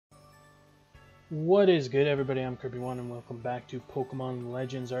What is good, everybody? I'm Kirby1 and welcome back to Pokemon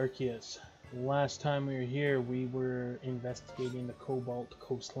Legends Arceus. Last time we were here, we were investigating the Cobalt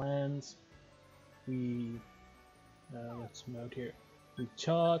Coastlands. Let's come out here. We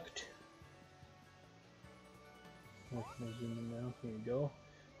talked... Oh, can I zoom in now? Here we go.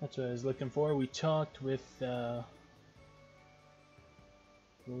 That's what I was looking for. We talked with, what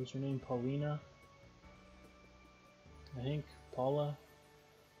was her name? Paulina? I think? Paulina?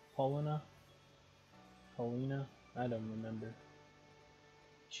 Paulina? I don't remember.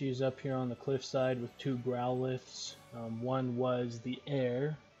 She's up here on the cliffside with two Growliths. One was the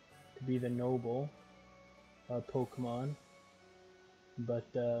heir to be the noble Pokemon, but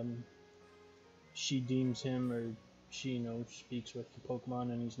she deems him, or she speaks with the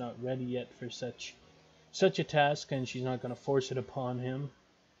Pokemon, and he's not ready yet for such a task, and she's not going to force it upon him.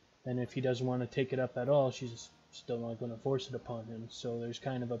 And if he doesn't want to take it up at all, she's still not going to force it upon him. So there's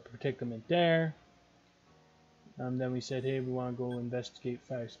kind of a predicament there. Then we said, hey, we want to go investigate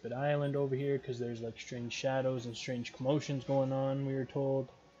Firespit Island over here because there's like strange shadows and strange commotions going on, we were told.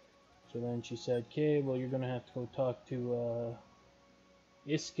 So then she said, okay, well, you're going to have to go talk to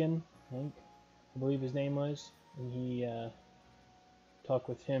Iskin, I believe his name was. And he talk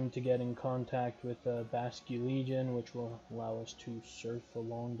with him to get in contact with Basculegion, which will allow us to surf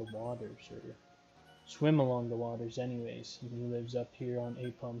along the waters, or swim along the waters anyways. He lives up here on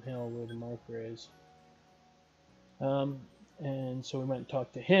Apom Hill where the marker is. And so we went and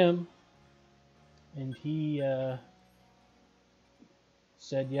talked to him, and he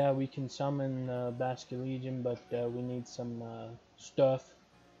said, yeah, we can summon Basculegion, but we need some stuff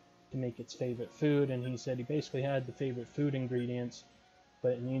to make its favorite food. And he said he basically had the favorite food ingredients,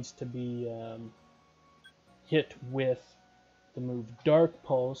 but it needs to be hit with the move Dark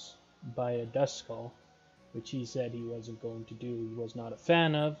Pulse by a Duskull, which he said he wasn't going to do. He was not a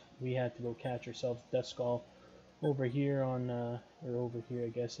fan of. We had to go catch ourselves Duskull over here on, or over here I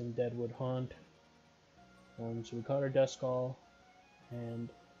guess, in Deadwood Haunt. So we caught our Duskull, and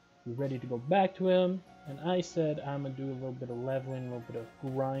we're ready to go back to him. And I said I'm gonna do a little bit of leveling, a little bit of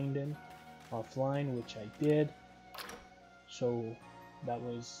grinding offline, which I did. So that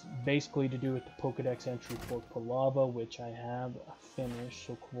was basically to do with the Pokedex entry for Quilava, which I have finished.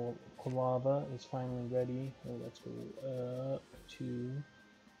 So Quilava is finally ready. So let's go up to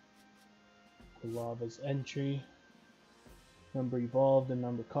Quilava's entry. Number evolved and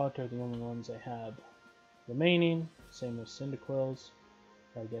number caught are the only ones I have remaining. Same with Cyndaquil's.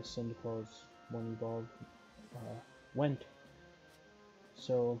 I guess Cyndaquil's one evolved went.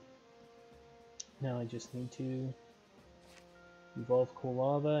 So now I just need to evolve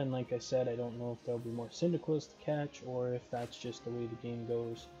Quilava, and like I said, I don't know if there'll be more Cyndaquils to catch or if that's just the way the game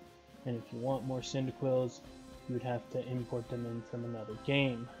goes. And if you want more Cyndaquils, you would have to import them in from another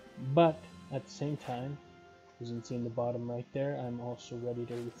game. But at the same time, as you can see in the bottom right there, I'm also ready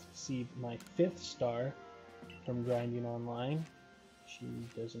to receive my 5th star from grinding online. She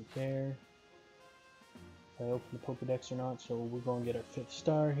doesn't care if I open the Pokedex or not, so we're going to get our 5th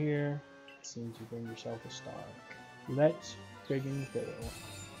star here. It seems you bring yourself a star. Let's friggin' go.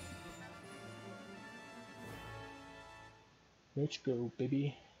 Let's go,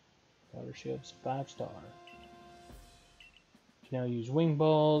 baby. Outer Shield's 5 star. Now use Wing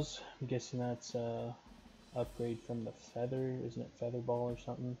Balls. I'm guessing that's upgrade from the Feather, isn't it? Feather Ball or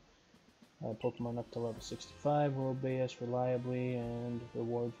something. Pokemon up to level 65 will obey us reliably, and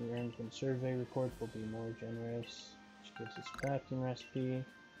rewards we earn from survey reports will be more generous. Which gives us a crafting recipe.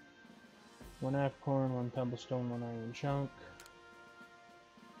 1 Apricorn, 1 Tumblestone, 1 Iron Chunk.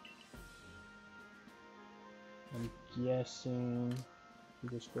 I'm guessing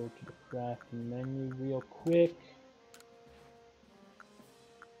we just go to the crafting menu real quick.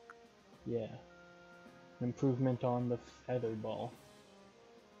 Yeah, improvement on the Feather Ball.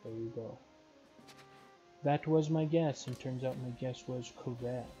 There you go. That was my guess, and turns out my guess was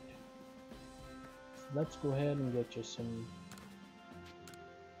correct. So let's go ahead and get you some.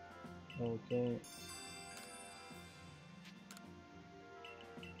 Okay.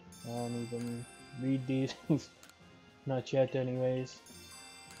 I don't even read these. Not yet, anyways.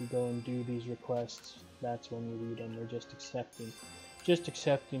 If you go and do these requests, that's when you read them. They're just accepting. Just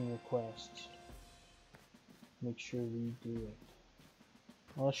accepting requests. Make sure we do it.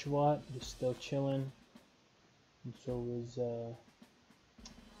 Oshawott is still chilling, and so is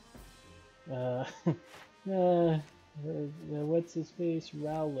what's his face?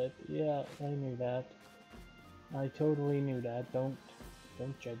 Rowlet. Yeah, I knew that. I totally knew that. Don't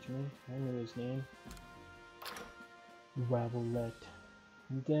judge me. I knew his name. Rowlet.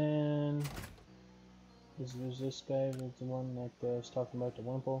 And then Is this guy the one that was talking about the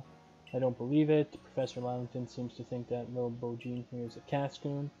Wurmple? I don't believe it. Professor Lavington seems to think that little Bojin here is a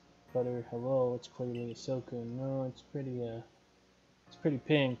Cascoon. Butter, hello, it's clearly a Silcoon. No, it's pretty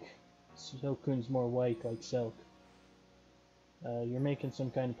pink. Silcoon's more white, like silk. You're making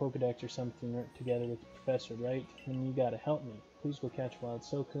some kind of Pokedex or something together with the professor, right? And you gotta help me. Please go catch wild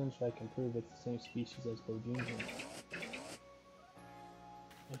Silcoon so I can prove it's the same species as Bojin here.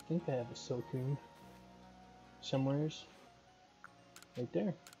 I think I have a Silcoon somewheres. Right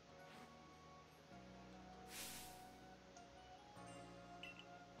there.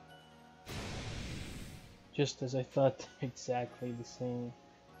 Just as I thought, exactly the same.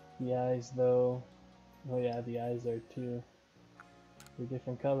 The eyes, though. Oh yeah, the eyes are too. They're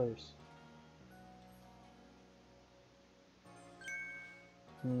different colors.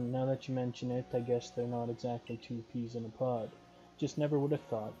 Now that you mention it, I guess they're not exactly two peas in a pod. Just never would have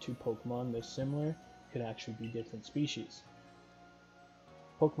thought two Pokemon this similar could actually be different species.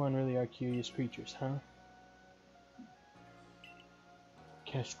 Pokemon really are curious creatures, huh?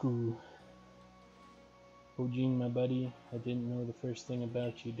 Cascu. Bojin, my buddy, I didn't know the first thing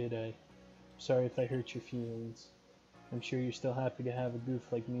about you, did I? Sorry if I hurt your feelings. I'm sure you're still happy to have a goof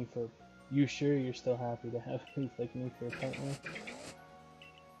like me for... You sure you're still happy to have a goof like me for a partner?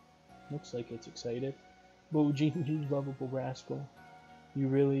 Looks like it's excited. Bojin, you lovable rascal. You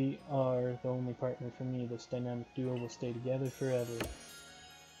really are the only partner for me. This dynamic duo will stay together forever.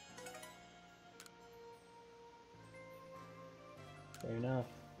 Fair enough.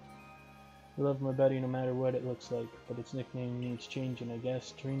 I love my buddy no matter what it looks like, but its nickname needs changing, I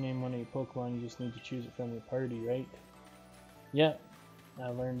guess. To rename one of your Pokemon, you just need to choose it from your party, right? Yep, I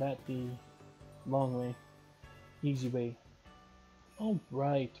learned that the long way. Easy way.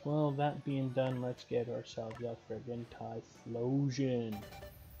 Alright, well, that being done, let's get ourselves a friggin' Typhlosion.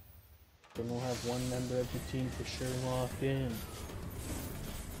 Then we'll have one member of the team for sure locked in.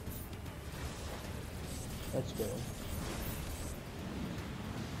 Let's go.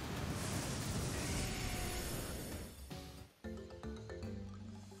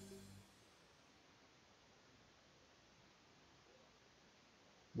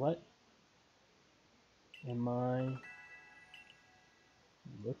 What am I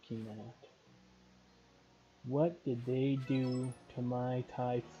looking at? What did they do to my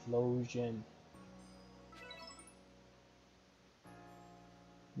Typhlosion?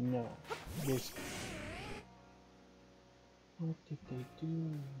 No. This. What did they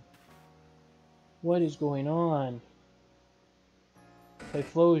do? What is going on?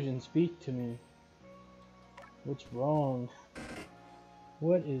 Typhlosion, speak to me. What's wrong?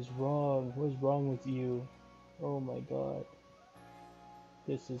 What is wrong? What's wrong with you? Oh my god.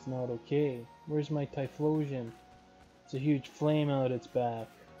 This is not okay. Where's my Typhlosion? It's a huge flame out its back.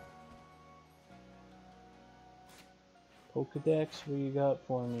 Pokedex, what you got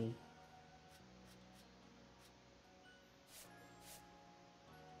for me?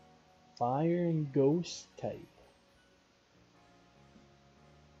 Fire and ghost type.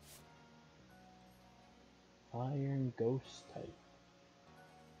 Fire and ghost type.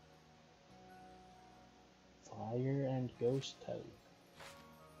 Fire and ghost type.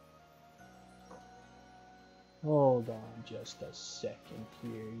 Hold on just a second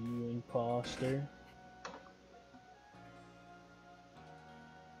here, you imposter.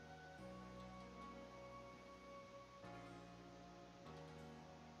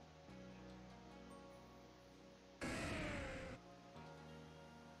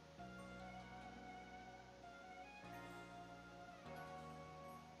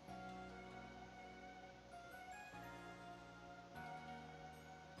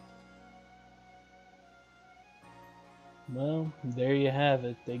 Well, there you have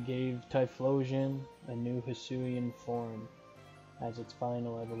it. They gave Typhlosion a new Hisuian form as its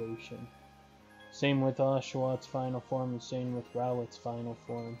final evolution. Same with Oshawott final form and same with Rowlett's final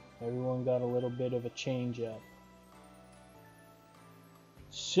form. Everyone got a little bit of a change up.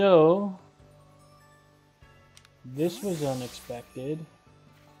 So, this was unexpected.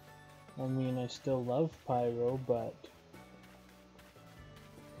 I mean, I still love Pyro, but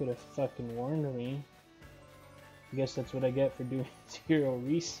could have fucking warned me. I guess that's what I get for doing zero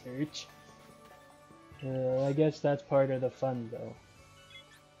research. I guess that's part of the fun, though.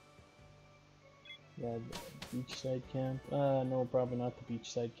 Yeah, the beachside camp. No, probably not the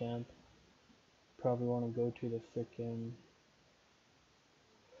beachside camp. Probably want to go to the frickin'...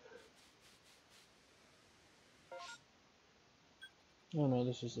 Oh no,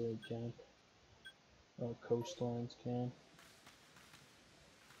 this is the camp. Oh, Coastlands camp.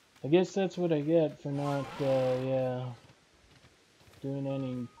 I guess that's what I get for not, yeah, doing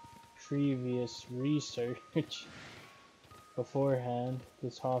any previous research. beforehand,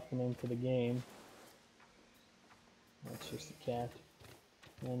 just hopping into the game. That's just a cat.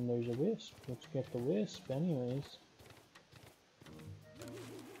 And there's a wisp. Let's get the wisp anyways.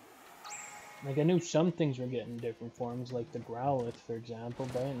 Like, I knew some things were getting different forms, like the Growlithe, for example,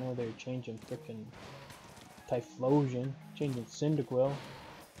 but I didn't know they were changing frickin' Typhlosion, changing Cyndaquil.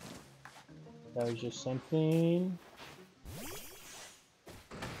 That was just something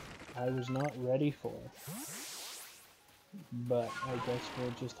I was not ready for. But I guess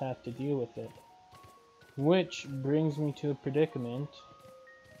we'll just have to deal with it. Which brings me to a predicament.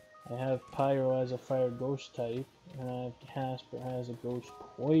 I have Pyro as a fire ghost type, and I have Casper as a ghost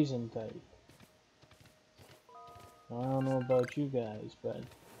poison type. I don't know about you guys, but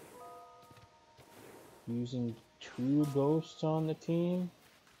using 2 ghosts on the team?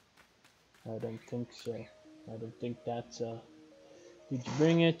 I don't think so. I don't think that's Did you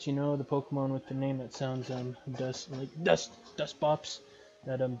bring it? You know, the Pokemon with the name that sounds dust bops.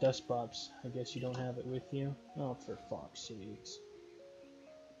 That dust bops. I guess you don't have it with you. Oh, for fuck's sakes.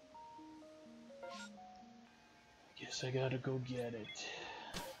 Guess I gotta go get it.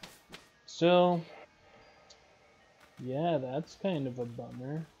 So, yeah, that's kind of a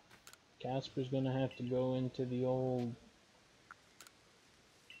bummer. Casper's gonna have to go into the old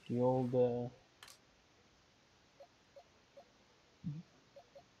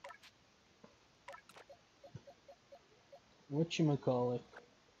whatchamacallit,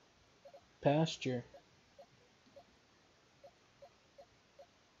 pasture.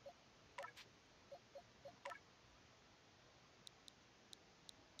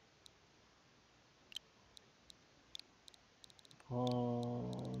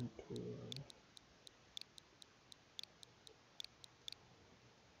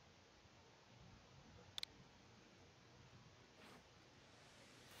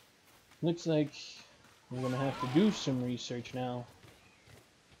 Looks like I'm gonna have to do some research now.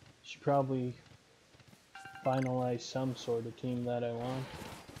 Should probably finalize some sort of team that I want,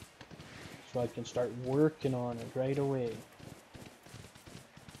 so I can start working on it right away.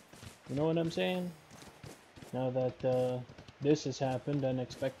 You know what I'm saying? Now that this has happened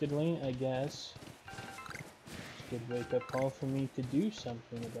unexpectedly, I guess it's a good wake-up call for me to do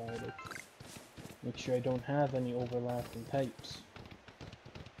something about it. Make sure I don't have any overlapping types.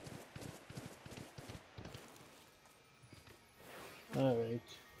 Alright,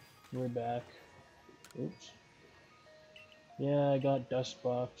 we're back. Oops. Yeah, I got Dust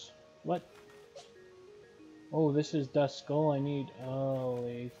Box. What? Oh, this is Dust Skull I need.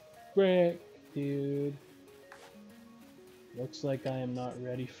 Holy frick, dude. Looks like I am not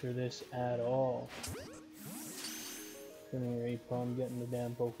ready for this at all. Come here, Apom, get in the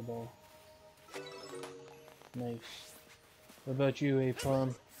damn Pokeball. Nice. What about you,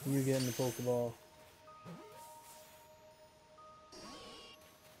 Apom? You get in the Pokeball.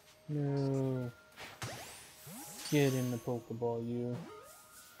 No. Get in the Pokeball, you.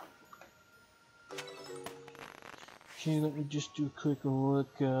 Okay, let me just do a quick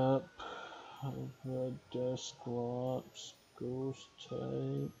look up. I've got Dusclops, Ghost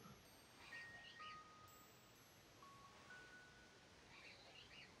type.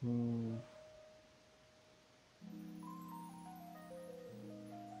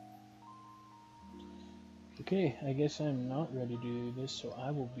 Okay, I guess I'm not ready to do this, so I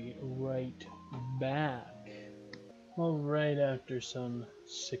will be right back. Alright, after some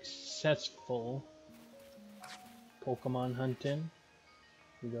successful Pokemon hunting,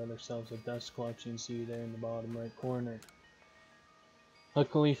 we got ourselves a Dusclops. You can see there in the bottom right corner.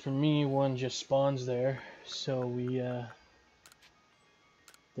 Luckily for me, one just spawns there, so we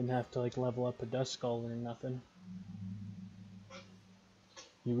didn't have to like level up a Duskull or nothing.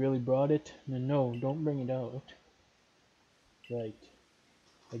 You really brought it? No, don't bring it out. Right.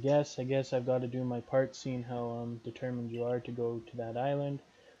 I guess I've got to do my part, seeing how determined you are to go to that island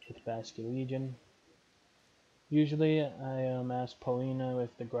with Basculegion. Usually I ask Paulina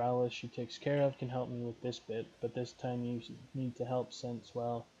if the Growlithe she takes care of can help me with this bit, but this time you need to help since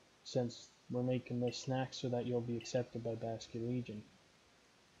we're making this snack so that you'll be accepted by Basculegion.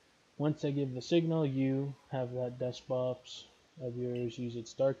 Once I give the signal, you have that Dust Bops of yours use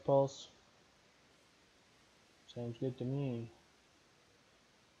its Dark Pulse. Sounds good to me.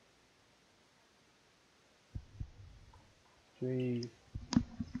 3,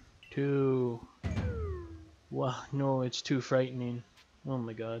 2. Wow, no, it's too frightening. Oh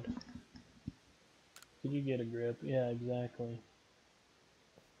my god. Could you get a grip? Yeah, exactly.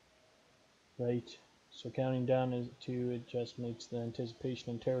 Right. So counting down to 2, it just makes the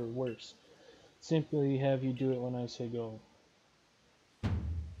anticipation and terror worse. Simply have you do it when I say go.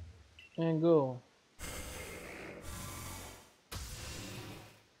 And go.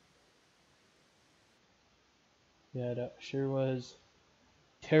 Yeah, that sure was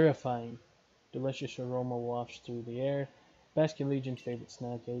terrifying. Delicious aroma wafts through the air. Basculegion's favorite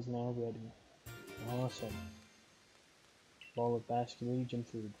snack is now ready. Awesome. Bowl of Basculegion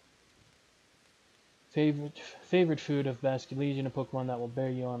food. Favorite food of Basculegion, a Pokemon that will bear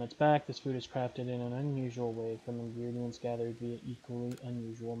you on its back. This food is crafted in an unusual way from ingredients gathered via equally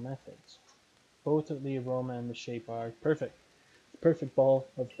unusual methods. Both of the aroma and the shape are perfect. Perfect ball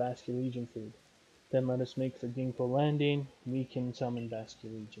of Basculegion food. Then let us make for Ginkgo Landing. We can summon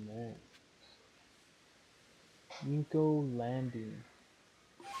Basculegion there. Ginkgo Landing.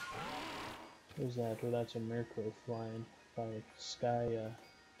 What is that? Oh, that's a Murkrow flying by a sky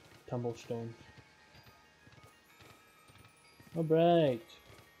tumblestone. Alright.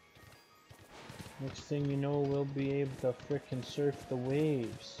 Next thing you know, we'll be able to frickin' surf the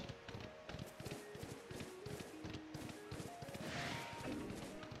waves.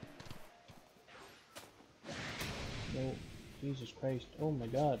 No, Jesus Christ. Oh my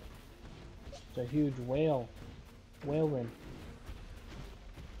god. It's a huge whale. Whale rim.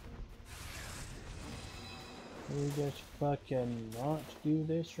 Can we just fucking not do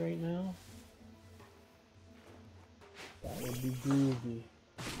this right now? That would be groovy.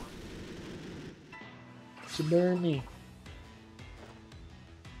 So burn me.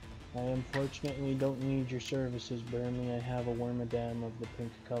 I unfortunately don't need your services, Burnley. I have a Wormadam of the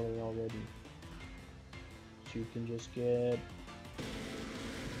pink color already. So you can just get...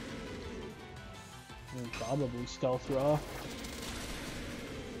 probably Stealth Raw.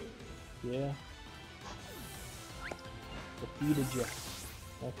 Yeah. Defeated you.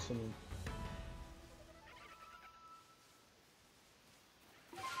 Excellent.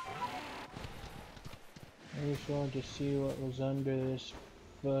 I just wanted to see what was under this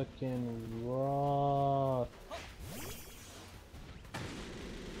fucking rock.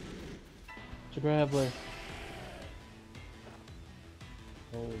 It's a Graveler.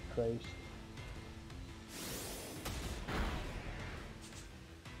 Holy Christ.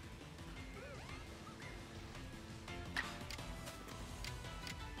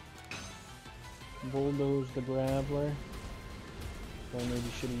 Bulldoze the Graveler. Or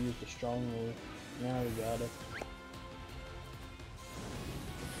maybe should have used a strong move. Now we got it.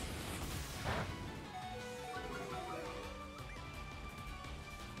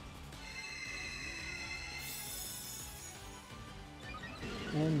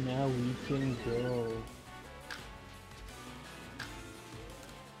 And now we can go.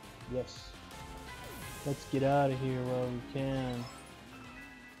 Yes. Let's get out of here while we can.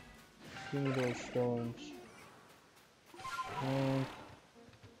 Give me those storms. And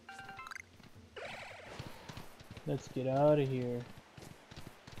let's get out of here.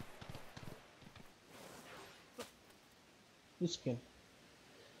 Iskin.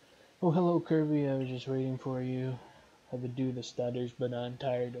 Oh, hello, Kirby. I was just waiting for you. I would do the stutters, but I'm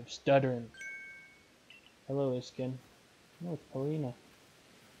tired of stuttering. Hello, Iskin. Oh, it's Paulina.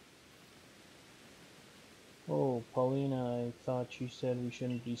 Oh, Paulina, I thought you said we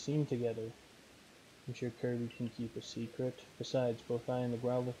shouldn't be seen together. I'm sure Kirby can keep a secret. Besides, both I and the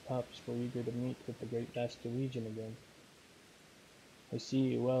Growlithe pups were eager to meet with the great Basculegion again. I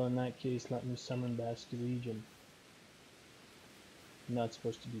see. Well, in that case, let me summon Basculegion. I'm not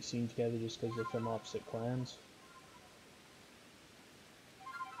supposed to be seen together just because they're from opposite clans.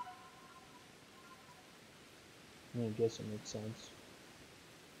 I guess it makes sense.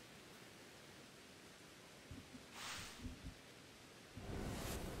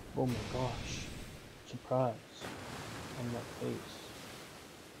 Oh my gosh. Surprise on that face.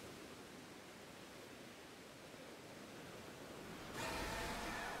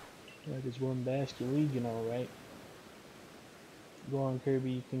 That is one Basculegion, alright. Go on,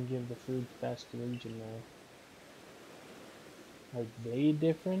 Kirby, you can give the food to Basculegion now. Are they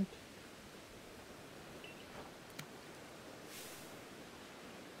different?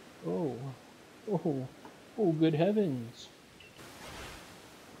 Oh. Oh. Oh, good heavens.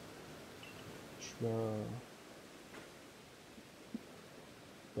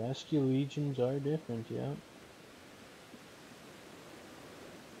 Basculegions are different, yeah.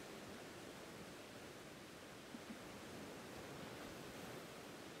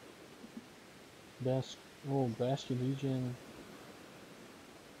 Basculegion.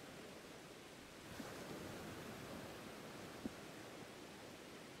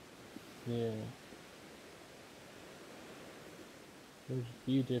 Yeah. There's a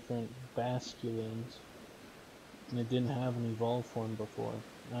few different Basculins. And it didn't have an evolved form before.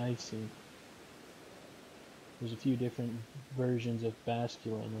 I see. There's a few different versions of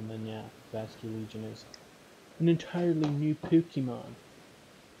Basculin, and then yeah, Basculegion is an entirely new Pokemon.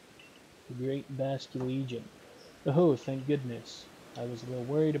 The great Basculegion. Oh, thank goodness. I was a little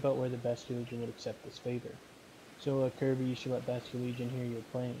worried about whether Basculegion would accept this favor. So, Kirby, you should let Basculegion hear you're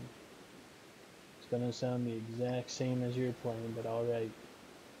playing. It's gonna sound the exact same as you're playing, but alright.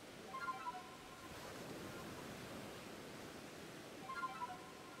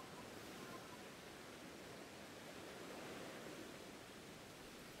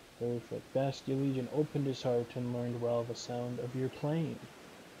 Perfect. Basculegion opened his heart and learned well the sound of your playing.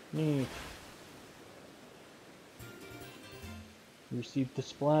 Neat. You received the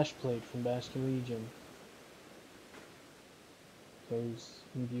splash plate from Basculegion. Goes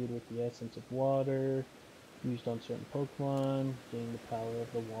imbued with the essence of water, used on certain Pokemon, gain the power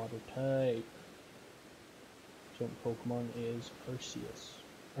of the water type. Certain Pokemon is Arceus.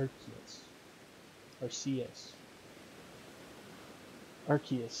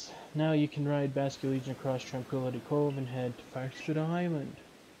 Now you can ride Basculegion across Tranquility Cove and head to Firestone Island.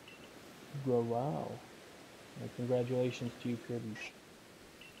 Wow. Well, congratulations to you, Kirby.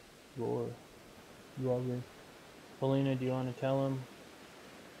 Roar. Paulina, do you want to tell him?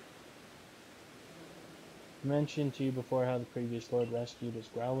 I mentioned to you before how the previous Lord rescued his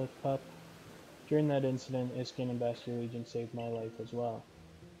Growlithe pup. During that incident, Iskin and Basculegion saved my life as well.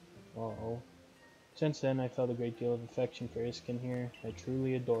 Uh-oh. Since then, I felt a great deal of affection for Iskin here. I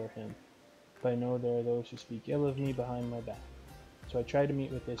truly adore him. But I know there are those who speak ill of me behind my back. So I try to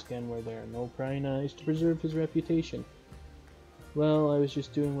meet with Iskin where there are no prying eyes to preserve his reputation. Well, I was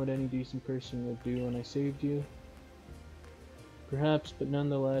just doing what any decent person would do when I saved you. Perhaps, but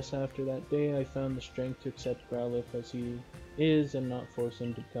nonetheless, after that day, I found the strength to accept Growlithe as he is and not force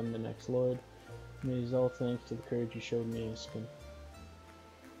him to become the next Lord. And it is all thanks to the courage you showed me, Iskin.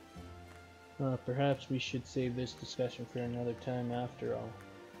 Perhaps we should save this discussion for another time after all.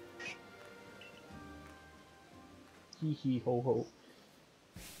 Hee hee ho ho.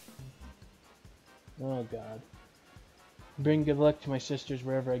 Oh god. Bring good luck to my sisters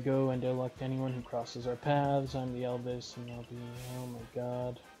wherever I go, and ill luck to anyone who crosses our paths. I'm the eldest, and I'll be... oh my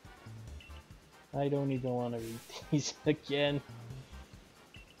god. I don't even want to read these again.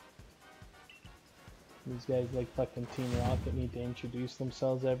 These guys like fucking Team Rocket need to introduce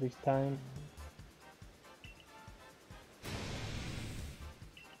themselves every time.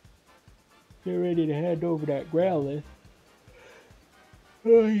 Get ready to hand over that Growlithe.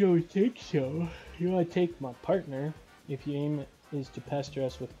 Oh, you don't think so? You want to take my partner? If your aim is to pester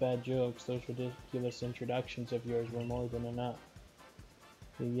us with bad jokes, those ridiculous introductions of yours were more than enough.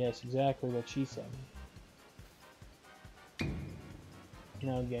 Yes, exactly what she said.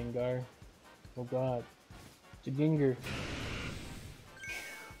 Now, Gengar. Oh god. It's a Ginger.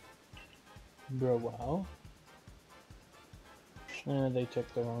 Bro, wow. They took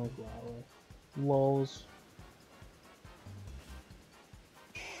the wrong Growlithe. Lols.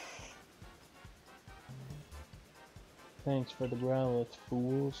 Thanks for the Growlithe,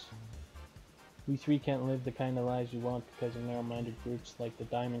 fools. We three can't live the kind of lives we want because of narrow-minded groups like the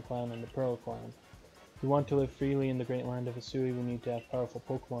Diamond Clan and the Pearl Clan. If we want to live freely in the great land of Hisui, we need to have powerful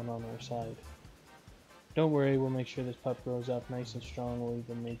Pokemon on our side. Don't worry, we'll make sure this pup grows up nice and strong. We'll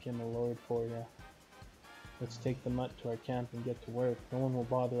even make him a lord for ya. Let's take the mutt to our camp and get to work. No one will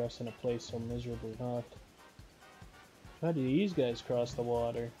bother us in a place so miserably hot. How do these guys cross the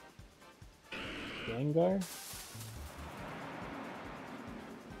water? Gengar?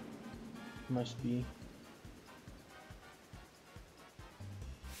 Must be.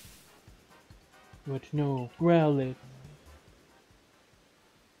 But no, Growlithe.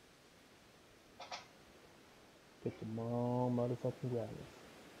 Get the small motherfucking Growlithe.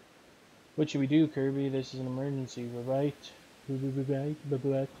 What should we do, Kirby? This is an emergency, right? You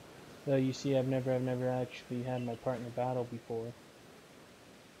see, I've never actually had my partner battle before.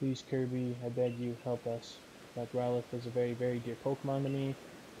 Please, Kirby, I beg you, help us. That Growlithe is a very, very dear Pokemon to me.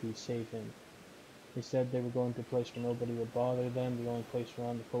 Please save him. They said they were going to a place where nobody would bother them. The only place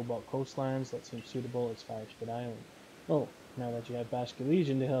around the Cobalt Coastlands that seems suitable is Firestone Island. Oh, now that you have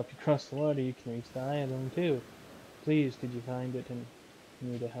Basculegion to help you cross the water, you can reach the island too. Please, could you find it and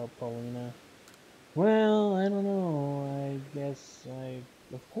need to help Paulina? Well, I don't know.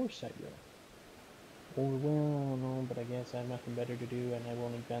 Of course I will. Oh, well, I don't know, but I guess I have nothing better to do, and I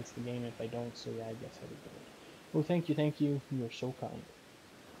won't advance the game if I don't, so yeah, I guess I would do it. Oh, thank you. You are so kind.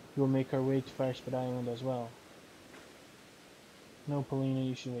 We'll make our way to Firespit Island as well. No, Paulina,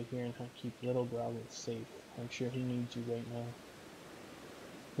 you should wait here and help keep little Growlithe safe. I'm sure he needs you right now.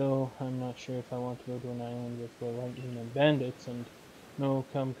 Though, I'm not sure if I want to go to an island with the lightning and bandits, and... No,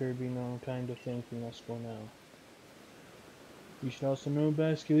 come Kirby, no time to think, we must go now. You should also know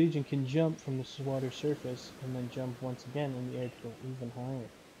Basculegion can jump from the water surface, and then jump once again in the air to go even higher.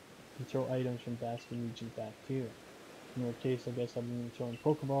 and throw items from Basculegion back too. In your case, I guess I've been throwing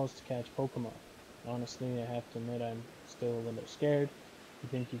Pokeballs to catch Pokemon. Honestly, I have to admit I'm still a little scared. You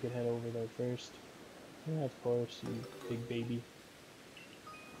think you could head over there first? Yeah, of course, you big baby.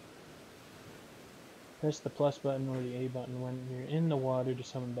 Press the plus button or the A button when you're in the water to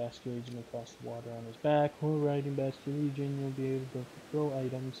summon Basculegion across the water on his back. While riding Basculegion, you'll be able to throw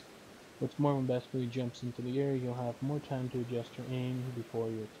items. What's more, when Basculegion jumps into the air, you'll have more time to adjust your aim before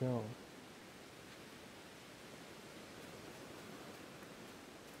you're thrown.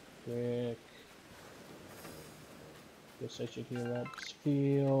 Quick. Guess I should heal up.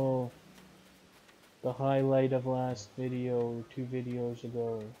 Feel the highlight of last video, 2 videos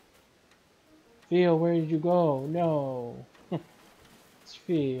ago. Feel, where did you go? No! It's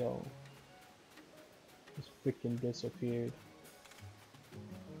Feel. Just freaking disappeared.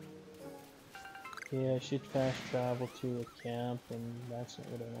 Yeah, I should fast travel to a camp, and that's not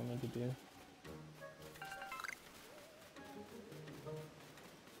what I wanted to do.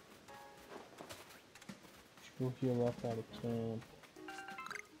 Should go heal up at a camp.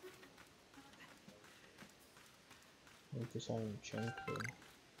 Like this iron chunk though.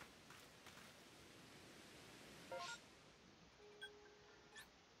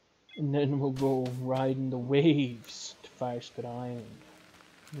 And then we'll go riding the waves to Firespit Island.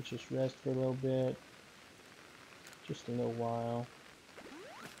 Let's just rest for a little bit. Just a little while.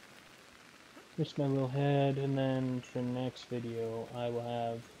 Twist my little head, and then for the next video I will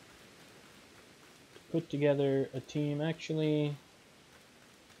have to put together a team. Actually,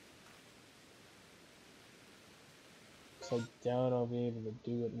 I doubt I'll be able to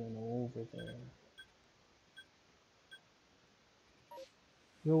do it when I'm over there.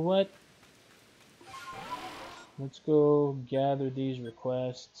 You know what? Let's go gather these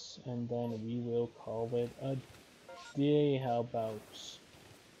requests and then we will call it a day. How about?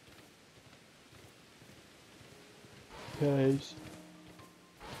 Because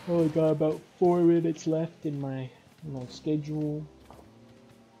I only got about 4 minutes left in my schedule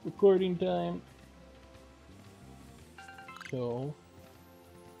recording time. So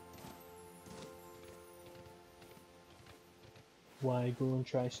why go and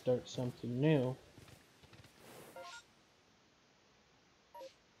try start something new?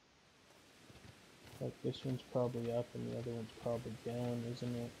 Like this one's probably up and the other one's probably down,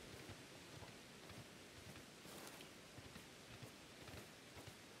 isn't it?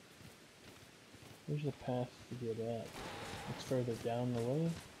 Where's the path to get up? It's further down the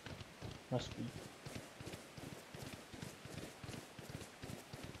way? Must be.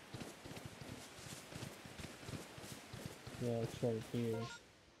 Yeah, it's right here.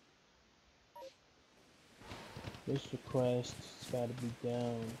 This request has got to be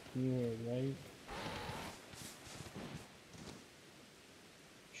down here, right?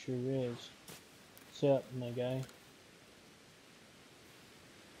 Sure is. What's up, my guy?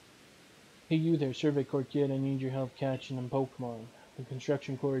 Hey you there, Survey Corps kid, I need your help catching them Pokemon. The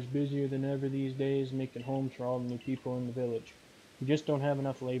construction corps is busier than ever these days, making homes for all the new people in the village. We just don't have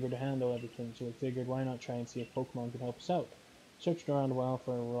enough labor to handle everything, so we figured why not try and see if Pokemon could help us out. Searched around a while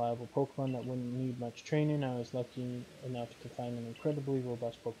for a reliable Pokemon that wouldn't need much training. I was lucky enough to find an incredibly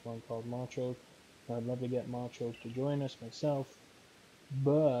robust Pokemon called Machoke. I'd love to get Machoke to join us myself,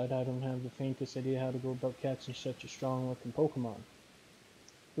 but I don't have the faintest idea how to go about catching such a strong looking Pokemon.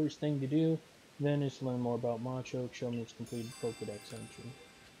 First thing to do then is to learn more about Machoke, show me its completed Pokedex entry.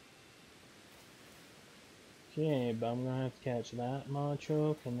 Okay, but I'm gonna have to catch that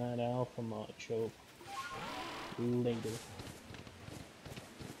Machoke and that Alpha Machoke later.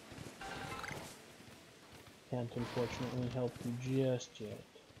 Can't unfortunately help you just yet.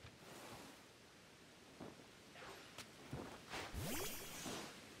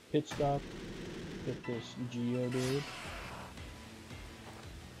 Pit stop. Get this Geodude.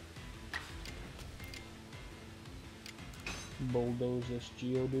 Bulldoze this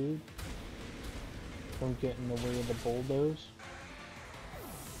Geodude. Don't get in the way of the bulldoze.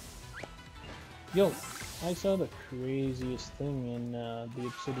 Yo, I saw the craziest thing in the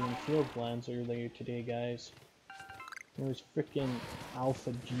Obsidian Fieldlands earlier today, guys. There was frickin'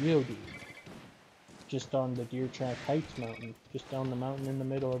 Alpha Geodude. Just on the Deer Track Heights mountain. Just down the mountain in the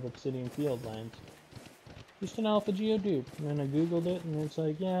middle of Obsidian Fieldlands. Just an Alpha Geodude. And then I googled it and it's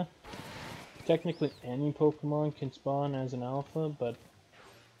like, yeah, technically any Pokemon can spawn as an Alpha, but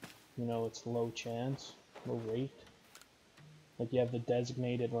you know, it's low chance, low rate. Like you have the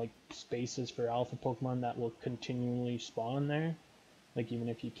designated like spaces for Alpha Pokemon that will continually spawn there. Like even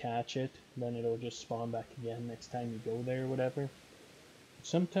if you catch it, then it'll just spawn back again next time you go there or whatever.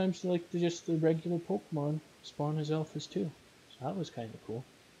 Sometimes like just the regular Pokemon spawn as Alphas too. So that was kind of cool.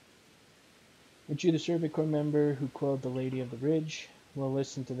 Aren't you the Survey Corps member who quelled the Lady of the Ridge? Well,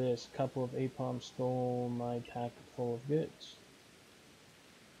 listen to this. A couple of APOMs stole my pack full of goods.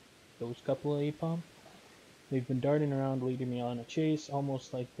 Those couple of APOM? They've been darting around leading me on a chase,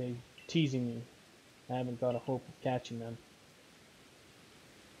 almost like they're teasing me. I haven't got a hope of catching them.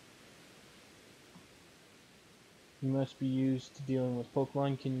 You must be used to dealing with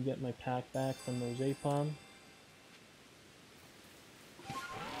Pokemon. Can you get my pack back from those APOM?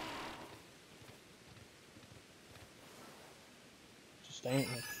 Just ain't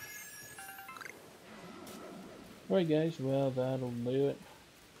it. Alright guys, well that'll do it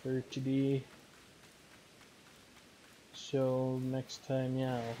for today. So next time,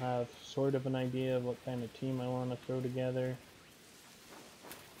 yeah, I'll have sort of an idea of what kind of team I want to throw together.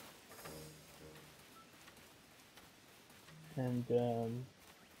 And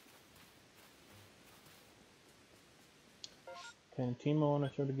kind of team I want to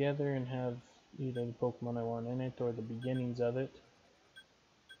throw together and have either the Pokemon I want in it or the beginnings of it.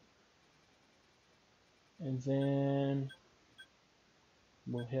 And then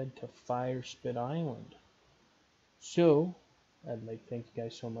we'll head to Fire Spit Island. So, I'd like to thank you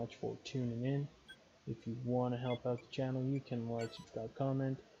guys so much for tuning in. If you want to help out the channel, you can like, subscribe,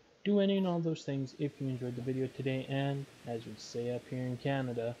 comment, do any and all those things if you enjoyed the video today. And, as we say up here in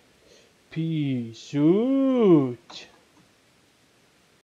Canada, peace out!